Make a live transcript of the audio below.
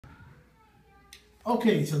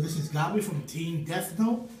Okay, so this is Gabby from Team Death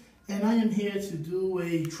Note, and I am here to do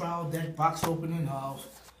a trial deck box opening of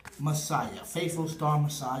Messiah, Fateful Star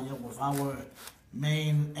Messiah, with our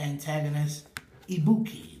main antagonist,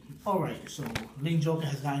 Ibuki. Alright, so Link Joker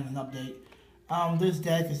has gotten an update. This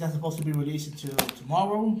deck is not supposed to be released until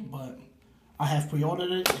tomorrow, but I have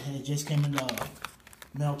pre-ordered it. It just came in the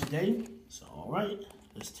mail today. So, alright,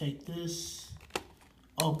 let's take this,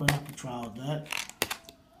 open up the trial deck.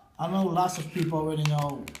 I know lots of people already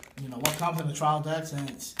know, what comes in the trial deck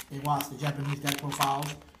since they watch the Japanese deck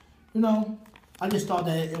profiles. I just thought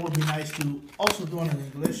that it would be nice to also do it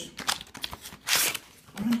in English.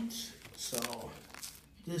 Alright, so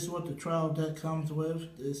this is what the trial deck comes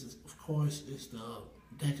with. This is, of course, is the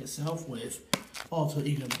deck itself with Alter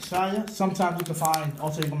Ego Messiah. Sometimes you can find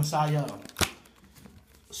Alter Ego Messiah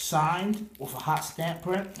signed with a hot stamp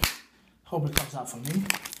print. Hope it comes out for me.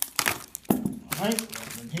 Alright,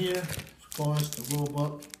 open here, of course, the rule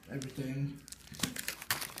book, everything.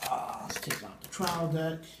 Let's take out the trial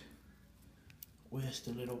deck. Where's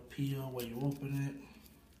the little peel where you open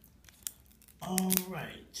it?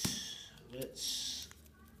 Alright, let's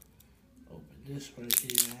open this right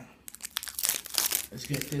here. Let's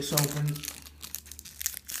get this open.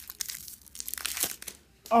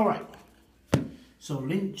 Alright, so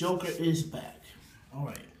Link Joker is back.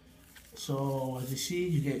 Alright. So, as you see,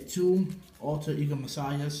 you get two Alter Ego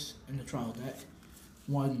Messiahs in the trial deck.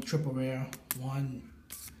 One triple rare, one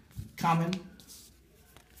common.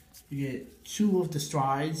 You get two of the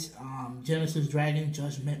strides, Genesis Dragon,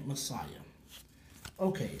 Judgment Messiah.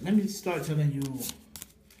 Okay, let me start telling you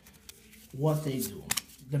what they do.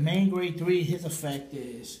 The main grade 3, his effect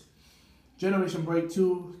is Generation Break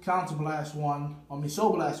 2, Counter Blast 1,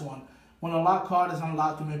 Soul Blast 1. When a lock card is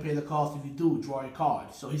unlocked, you may pay the cost. If you do, draw a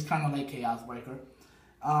card. So he's kind of like Chaos Breaker.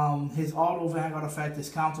 His auto Vanguard effect is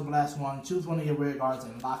Counter Blast 1. Choose one of your rear guards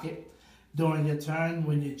and lock it. During your turn,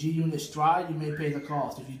 when your G unit stride, you may pay the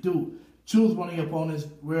cost. If you do, choose one of your opponent's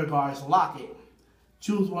rear guards, lock it.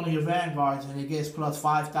 Choose one of your Vanguards, and it gets plus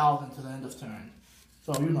 5,000 to the end of turn.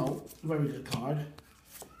 So, very good card.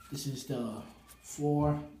 This is the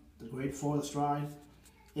grade 4, the stride.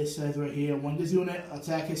 It says right here, when this unit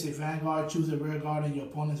attacks a Vanguard, choose a rear guard in your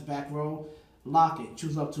opponent's back row, lock it.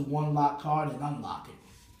 Choose up to one lock card and unlock it.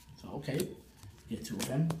 So, okay, get two of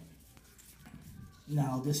them.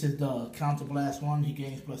 Now, this is the Counter Blast 1. He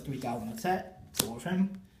gains plus 3,000 attack, 4 of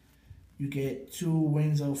him. You get two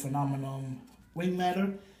Wings of Phenomenon Wing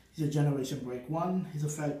Matter. He's a Generation Break 1. His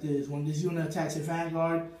effect is, when this unit attacks a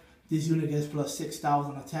Vanguard, this unit gets plus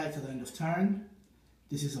 6,000 attack to the end of turn.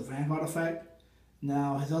 This is a Vanguard effect.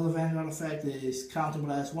 Now, his other Vanguard effect is Counter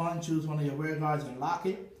Blast 1. Choose one of your rear guards and lock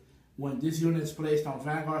it. When this unit is placed on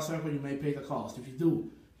Vanguard Circle, you may pay the cost. If you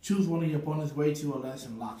do, choose one of your opponent's grade 2 or less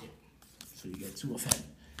and lock it. So you get 2 of him.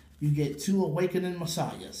 You get 2 Awakening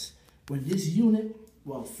Messiahs. When this unit,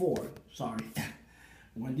 4, sorry.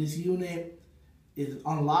 When this unit is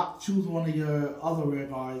unlocked, choose one of your other rear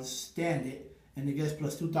guards, stand it, and it gets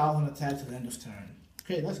plus 2,000 attack to the end of turn.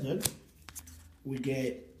 Okay, that's good. We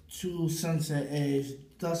get 2 Sunset Edge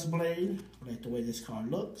Dustblade. I like the way this card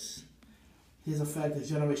looks. His effect is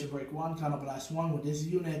Generation Break 1, Counter Blast 1. When this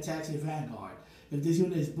unit attacks a Vanguard, if this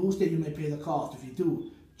unit is boosted, you may pay the cost. If you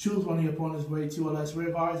do, choose one of your opponent's grade 2 or less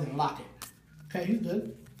rear guards and lock it. Okay, he's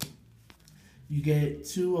good. You get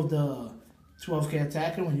 2 of the 12K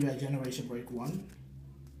attacker when you have Generation Break 1.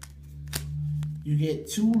 You get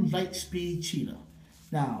 2 Lightspeed Cheetah.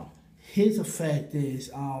 Now, his effect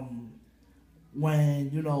is,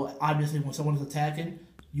 when, obviously when someone is attacking,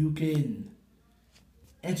 you can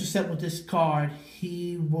intercept with this card.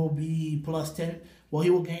 He will be plus 10. Well, he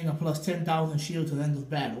will gain a plus 10,000 shield to the end of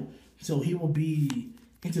battle. So he will be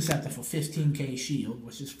intercepted for 15k shield,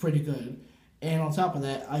 which is pretty good. And on top of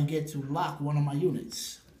that, I get to lock one of my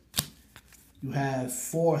units. You have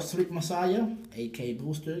 4 Sleep Messiah, AK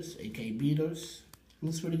boosters, AK beaters.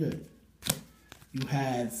 Looks pretty good. You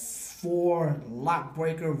have 4 Lock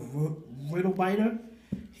Breaker Riddle Biter.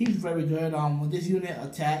 He's very good. When this unit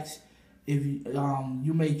attacks, if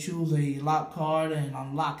you may choose a lock card and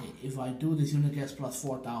unlock it. If I do, this unit gets plus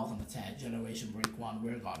 4,000 attack. Generation Break 1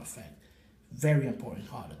 rear guard effect. Very important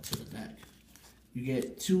card to the deck. You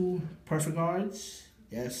get 2 Perfect Guards.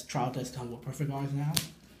 Yes, trial decks come with Perfect Guards now.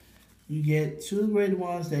 You get 2 grade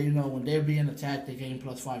 1s that, when they're being attacked, they gain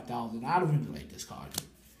plus 5,000. I don't really like this card.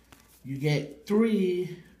 You get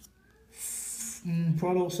 3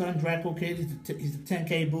 Proto Sun Draco Kid. He's the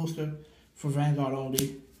 10k booster for Vanguard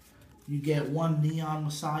only. You get 1 Neon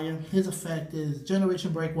Messiah. His effect is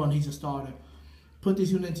Generation Break 1. He's a starter. Put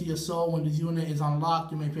this unit into your soul. When this unit is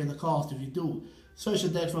unlocked, you may pay the cost. If you do, Search the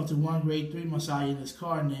deck for up to one grade 3 Messiah in this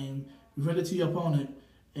card name, reveal it to your opponent,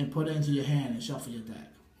 and put it into your hand and shuffle your deck.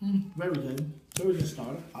 Very good. Very good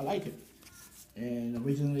starter. I like it. And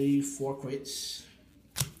originally 4 crits.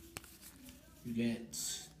 You get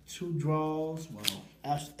 2 draws. Well,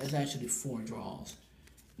 it's actually 4 draws.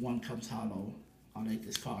 1 comes hollow. I like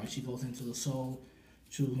this card. She goes into the soul.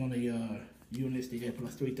 Choose one of your units. They get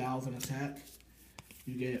plus 3,000 attack.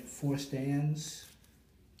 You get 4 stands.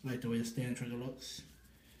 I like the way the stand trigger looks.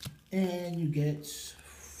 And you get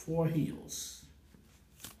 4 heals.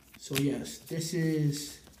 So yes, this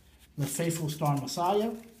is the Fateful Star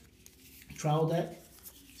Messiah trial deck.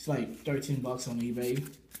 It's like 13 bucks on eBay.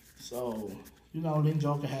 So, you know, Link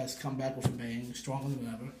Joker has come back with a bang, stronger than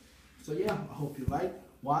ever. So yeah, I hope you like,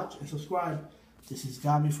 watch, and subscribe. This is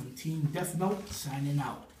Gabi from Team Death Note signing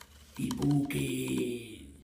out. Ibuki.